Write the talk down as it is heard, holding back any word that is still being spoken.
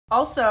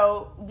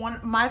Also,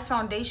 my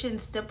foundation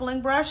stippling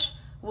brush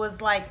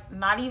was like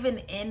not even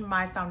in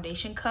my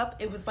foundation cup.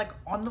 It was like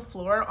on the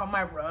floor on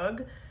my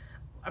rug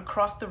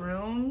across the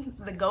room.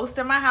 The ghost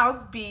in my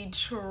house be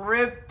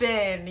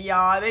tripping,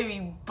 y'all. They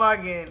be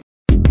bugging.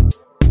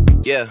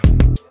 Yeah.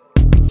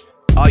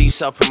 All you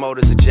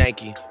self-promoters are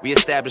janky. We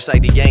established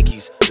like the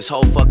Yankees. This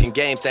whole fucking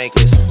game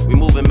thankless. We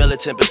moving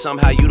militant, but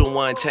somehow you the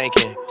one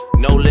tanking.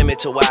 No limit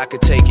to where I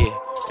could take it.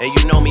 And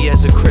you know me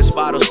as a Chris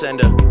bottle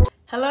sender.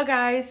 Hello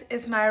guys,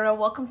 it's Nyra.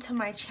 Welcome to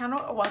my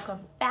channel, or welcome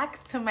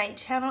back to my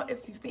channel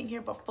if you've been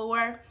here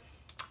before.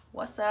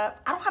 What's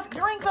up? I don't have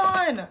earrings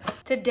on.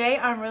 Today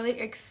I'm really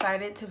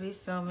excited to be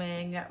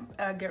filming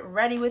Get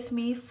Ready With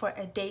Me for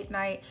a date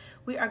night.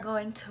 We are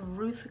going to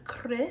Ruth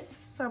Chris,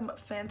 some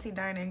fancy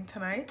dining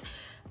tonight.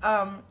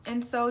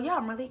 And so yeah,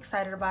 I'm really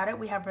excited about it.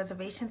 We have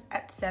reservations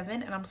at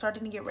 7 and I'm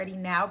starting to get ready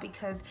now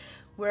because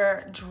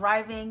we're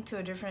driving to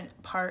a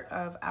different part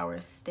of our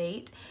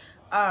state.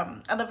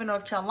 I live in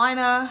North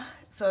Carolina,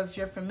 so if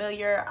you're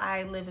familiar,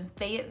 I live in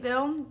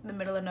Fayetteville, the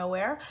middle of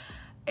nowhere,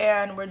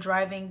 and we're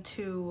driving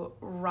to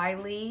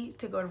Raleigh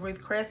to go to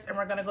Ruth Chris, and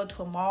we're gonna go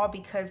to a mall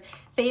because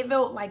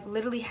Fayetteville like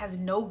literally has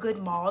no good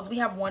malls. We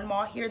have one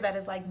mall here that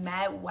is like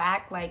mad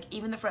whack, like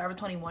even the Forever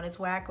 21 is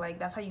whack. Like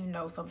that's how you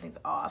know something's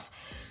off.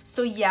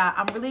 So yeah,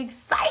 I'm really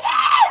excited.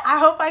 I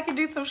hope I can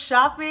do some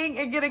shopping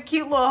and get a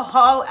cute little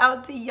haul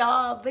out to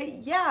y'all. But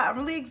yeah, I'm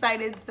really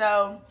excited,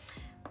 so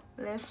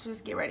let's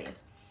just get ready.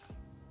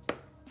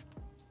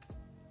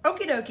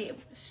 Okie dokie.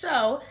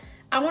 So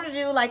I want to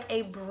do like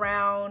a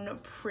brown,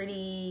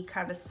 pretty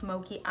kind of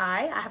smoky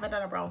eye. I haven't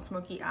done a brown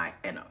smoky eye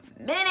in a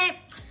minute.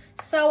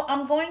 So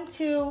I'm going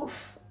to,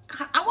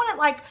 I want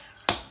it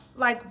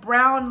like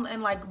brown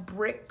and like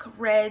brick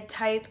red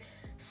type.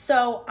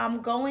 So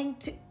I'm going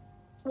to,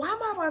 why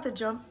am I about to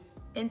jump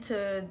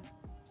into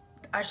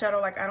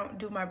eyeshadow like I don't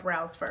do my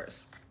brows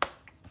first?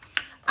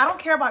 I don't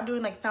care about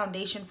doing like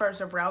foundation first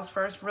or brows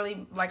first.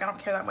 Really, like I don't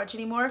care that much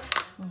anymore.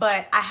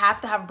 But I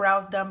have to have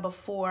brows done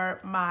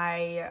before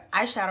my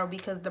eyeshadow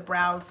because the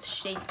brows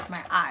shapes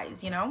my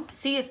eyes, you know?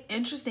 See, it's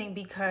interesting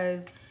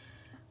because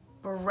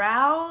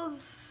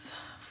brows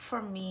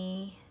for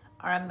me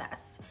are a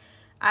mess.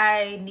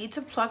 I need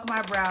to pluck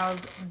my brows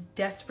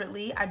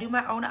desperately. I do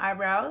my own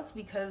eyebrows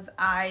because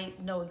I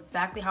know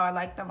exactly how I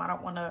like them. I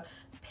don't want to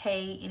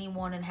pay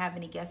anyone and have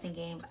any guessing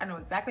games. I know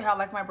exactly how I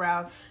like my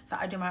brows, so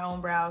I do my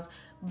own brows.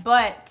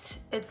 But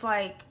it's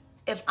like,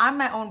 if I'm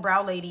my own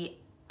brow lady,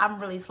 I'm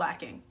really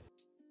slacking.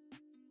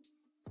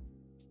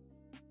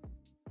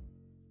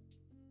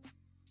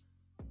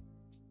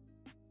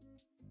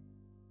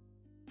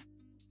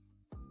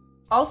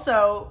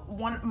 Also,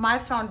 my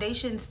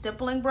foundation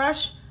stippling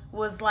brush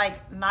was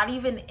like not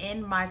even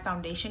in my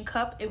foundation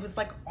cup. It was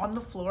like on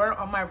the floor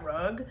on my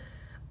rug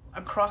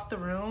across the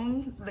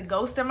room. The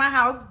ghost in my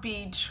house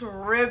be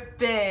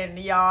tripping,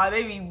 y'all.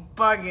 They be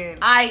bugging.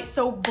 Alright,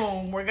 so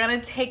boom, we're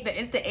gonna take the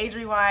instant age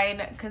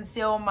rewind,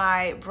 conceal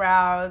my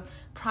brows,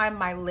 prime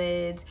my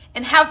lids,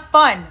 and have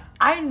fun.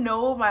 I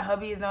know my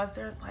hubby is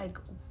downstairs like,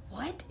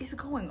 what is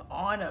going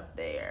on up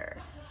there?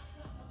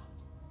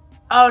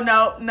 Oh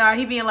no,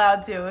 he being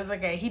loud too. It's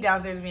okay, he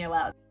downstairs being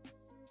loud.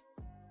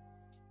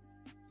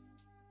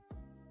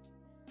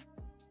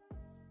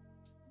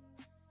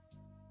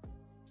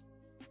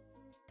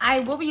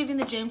 I will be using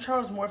the James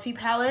Charles Morphe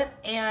palette,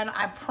 and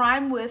I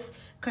prime with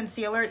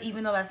concealer,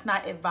 even though that's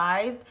not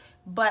advised,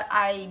 but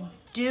I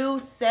do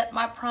set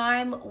my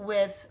prime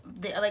with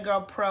the LA Girl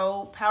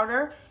Pro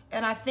powder,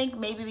 and I think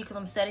maybe because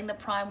I'm setting the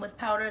prime with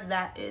powder,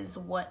 that is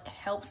what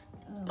helps,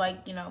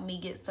 like, you know, me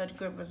get such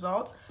good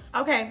results.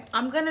 Okay,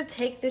 I'm gonna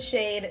take the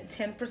shade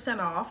 10%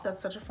 off. That's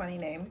such a funny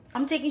name.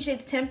 I'm taking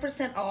shades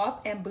 10% off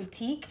and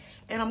Boutique,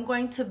 and I'm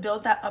going to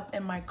build that up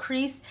in my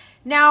crease.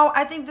 Now,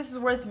 I think this is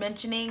worth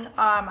mentioning.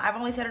 I've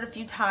only said it a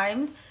few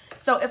times.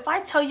 So if I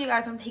tell you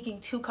guys I'm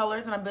taking 2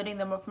 colors and I'm building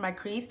them up in my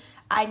crease,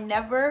 I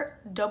never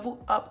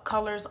double up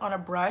colors on a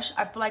brush.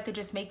 I feel like it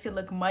just makes it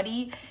look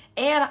muddy,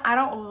 and I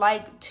don't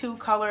like 2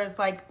 colors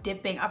like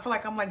dipping. I feel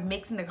like I'm like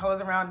mixing the colors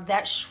around.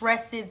 That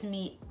stresses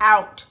me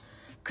out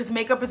because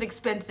makeup is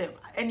expensive.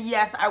 And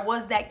yes, I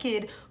was that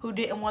kid who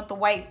didn't want the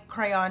white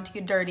crayon to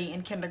get dirty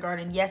in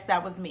kindergarten. Yes,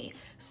 that was me.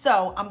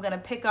 So I'm gonna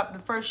pick up the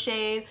first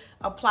shade,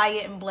 apply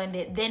it and blend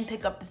it, then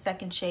pick up the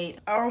second shade.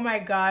 Oh my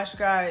gosh,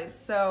 guys.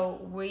 So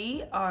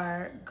we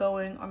are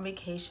going on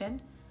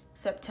vacation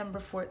September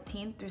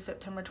 14th through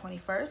September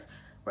 21st.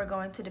 We're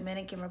going to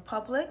Dominican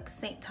Republic,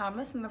 St.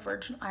 Thomas and the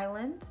Virgin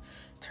Islands,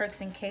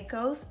 Turks and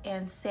Caicos,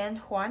 and San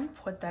Juan,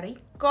 Puerto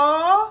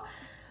Rico.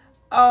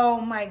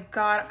 Oh my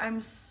God,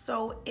 I'm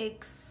so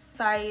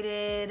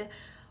excited.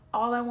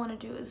 All I want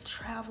to do is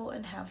travel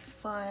and have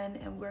fun,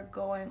 and we're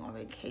going on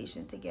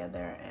vacation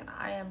together, and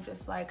I am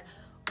just like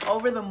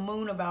over the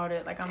moon about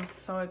it. Like, I'm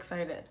so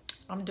excited.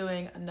 I'm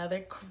doing another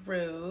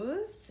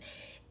cruise,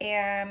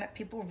 and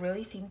people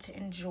really seem to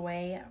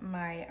enjoy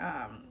my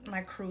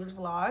my cruise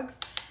vlogs.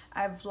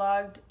 I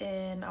vlogged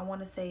in, I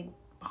want to say,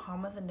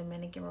 Bahamas and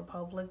Dominican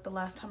Republic the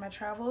last time I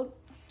traveled.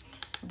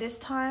 This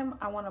time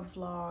I want to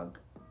vlog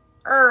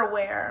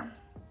everywhere.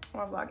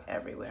 my vlog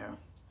everywhere.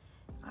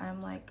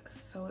 I'm like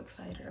so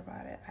excited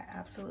about it. I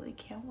absolutely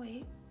can't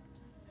wait.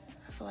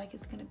 I feel like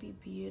it's gonna be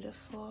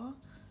beautiful.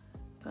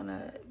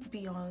 Gonna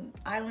be on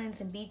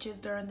islands and beaches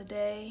during the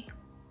day.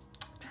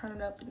 Turn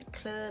it up in the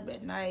club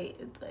at night.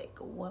 It's like,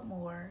 what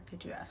more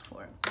could you ask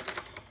for?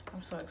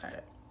 I'm so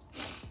excited.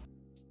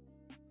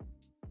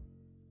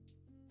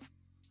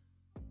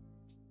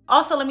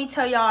 Also, let me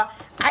tell y'all,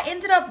 I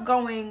ended up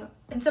going,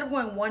 instead of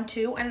going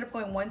 1-2, I ended up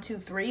going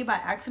 1-2-3 by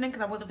accident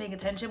because I wasn't paying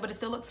attention, but it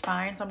still looks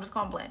fine, so I'm just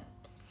gonna blend.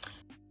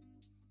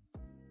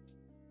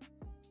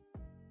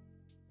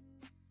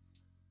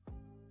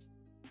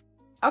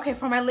 Okay,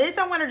 for my lids,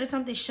 I want to do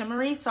something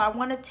shimmery, so I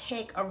want to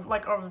take a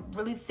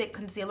really thick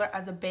concealer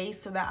as a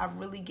base so that I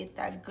really get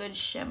that good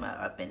shimmer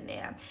up in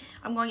there.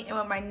 I'm going in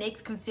with my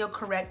NYX Conceal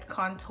Correct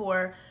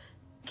Contour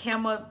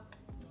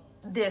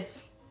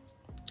this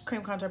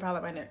cream contour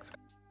palette by NYX.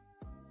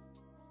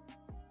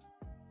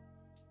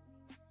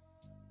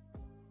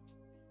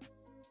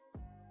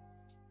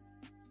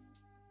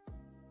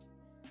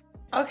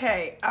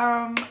 Okay,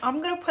 I'm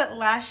gonna put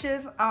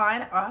lashes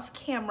on off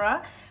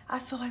camera. I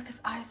feel like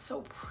this eye is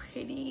so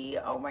pretty.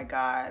 Oh my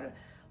god.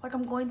 Like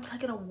I'm going to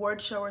like an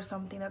award show or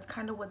something. That's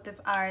kind of what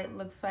this eye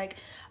looks like.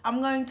 I'm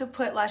going to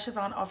put lashes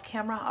on off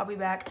camera. I'll be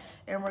back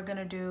and we're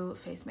gonna do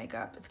face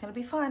makeup. It's gonna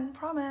be fun,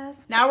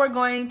 promise. Now we're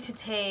going to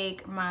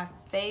take my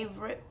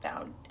favorite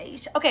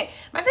foundation. Okay,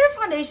 my favorite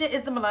foundation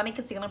is the Milani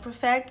Conceal and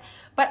Perfect,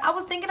 but I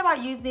was thinking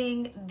about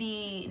using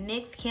the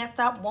NYX Can't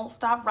Stop, Won't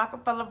Stop,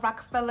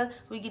 Rockefeller.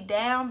 We get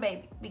down,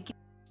 baby.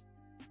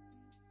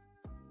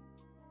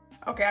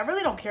 Okay, I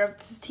really don't care if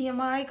this is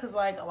TMI because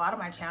like a lot of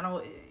my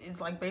channel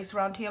is like based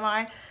around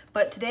TMI,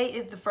 but today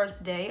is the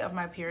first day of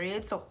my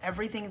period, so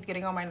everything is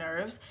getting on my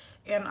nerves,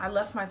 and I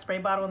left my spray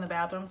bottle in the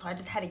bathroom, so I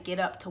just had to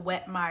get up to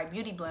wet my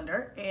beauty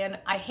blender, and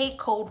I hate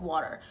cold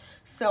water,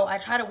 so I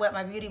try to wet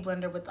my beauty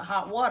blender with the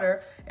hot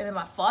water, and then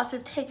my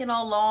faucet's taking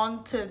all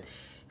long to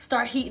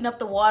start heating up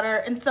the water,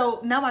 and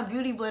so now my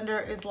beauty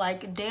blender is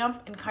like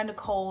damp and kind of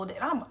cold,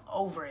 and I'm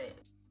over it.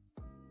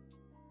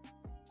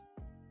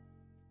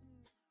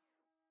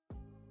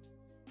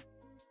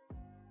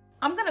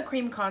 I'm gonna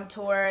cream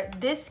contour.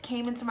 This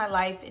came into my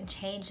life and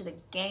changed the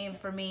game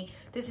for me.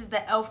 This is the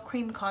e.l.f.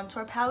 cream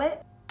contour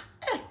palette.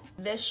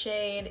 This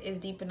shade is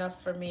deep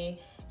enough for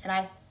me, and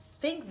I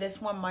think this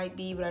one might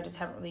be, but I just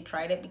haven't really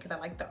tried it because I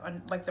like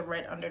the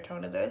red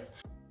undertone of this.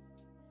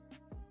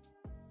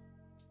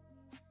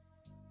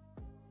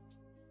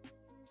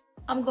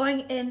 I'm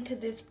going into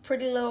this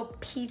pretty little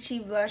peachy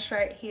blush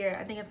right here.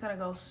 I think it's gonna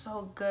go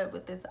so good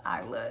with this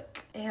eye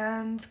look.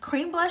 And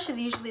cream blush is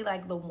usually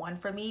like the one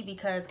for me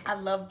because I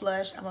love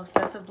blush. I'm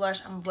obsessed with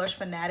blush. I'm a blush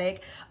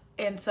fanatic.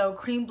 And so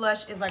cream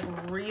blush is like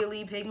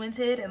really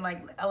pigmented and like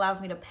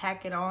allows me to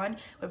pack it on.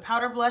 With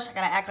powder blush, I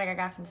gotta act like I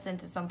got some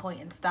scent at some point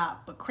and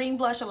stop. But cream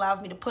blush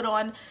allows me to put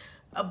on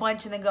a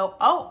bunch and then go,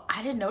 oh,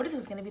 I didn't know this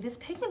was gonna be this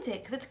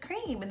pigmented because it's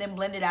cream, and then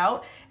blend it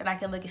out, and I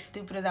can look as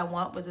stupid as I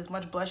want with as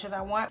much blush as I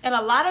want. And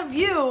a lot of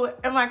you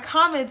in my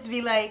comments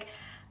be like,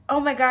 oh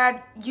my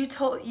god, you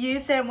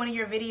said in one of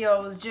your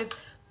videos just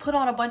put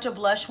on a bunch of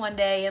blush one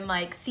day and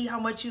like see how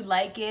much you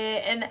like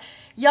it. And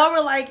y'all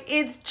were like,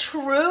 it's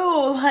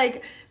true.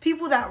 Like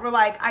people that were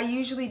like, I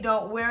usually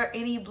don't wear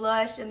any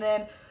blush, and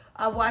then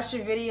I watched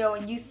your video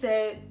and you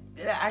said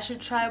that I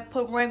should try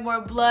wearing more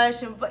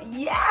blush. And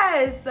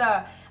yes,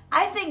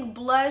 I think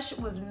blush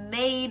was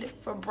made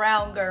for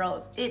brown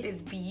girls. It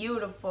is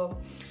beautiful.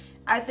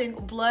 I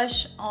think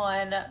blush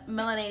on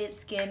melanated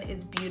skin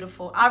is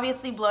beautiful.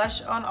 Obviously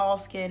blush on all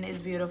skin is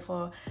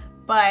beautiful,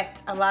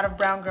 but a lot of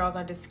brown girls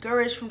are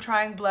discouraged from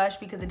trying blush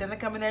because it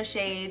doesn't come in their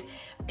shades.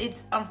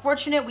 It's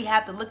unfortunate. We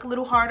have to look a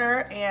little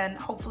harder, and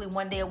hopefully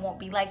one day it won't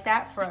be like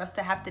that for us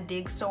to have to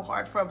dig so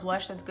hard for a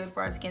blush that's good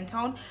for our skin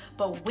tone.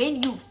 But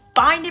when you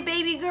find it,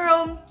 baby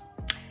girl,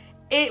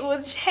 it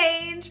will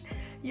change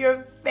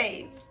your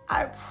face.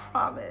 I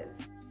promise.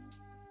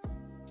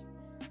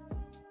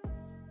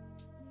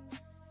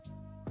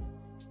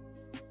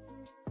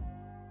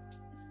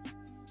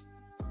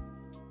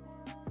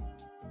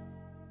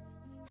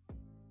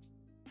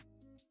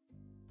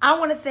 I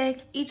want to thank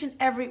each and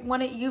every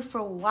one of you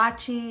for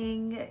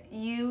watching.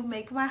 You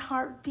make my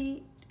heart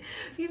beat.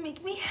 You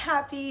make me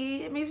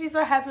happy. It makes me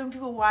so happy when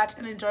people watch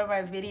and enjoy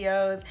my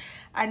videos.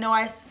 I know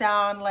I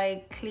sound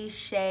like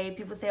cliche.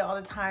 People say it all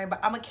the time, but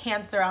I'm a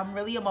Cancer. I'm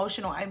really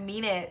emotional. I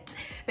mean it.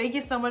 Thank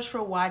you so much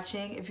for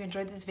watching. If you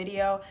enjoyed this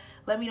video,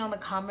 let me know in the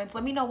comments.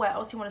 Let me know what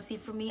else you want to see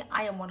from me.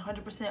 I am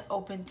 100%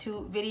 open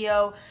to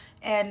video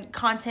and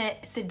content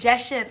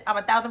suggestions. I'm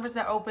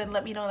 1000% open.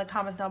 Let me know in the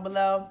comments down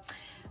below.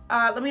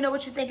 Let me know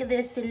what you think of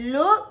this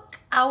look.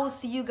 I will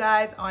see you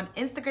guys on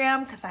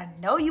Instagram because I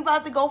know you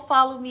about to go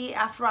follow me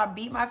after I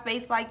beat my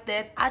face like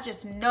this. I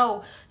just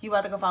know you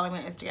about to go follow me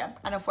on Instagram.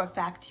 I know for a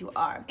fact you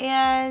are.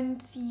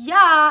 And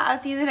yeah, I'll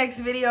see you in the next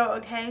video,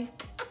 okay?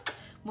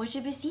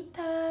 Muchas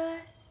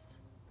besitos.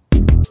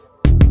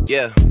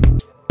 Yeah.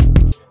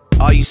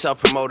 All you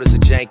self-promoters are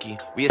janky.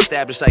 We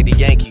established like the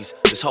Yankees.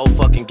 This whole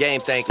fucking game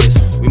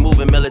thankless. We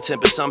moving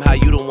militant, but somehow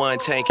you the one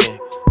tanking.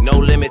 No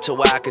limit to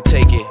where I could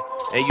take it.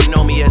 And you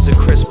know me as a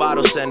Chris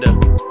bottle sender,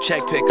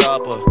 check picker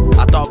upper.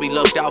 I thought we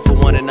looked out for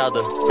one another.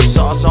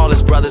 Saw us all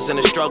as brothers in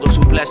the struggle,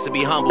 too blessed to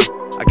be humble.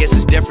 I guess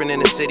it's different in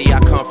the city I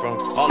come from.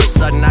 All of a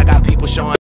sudden I got people showing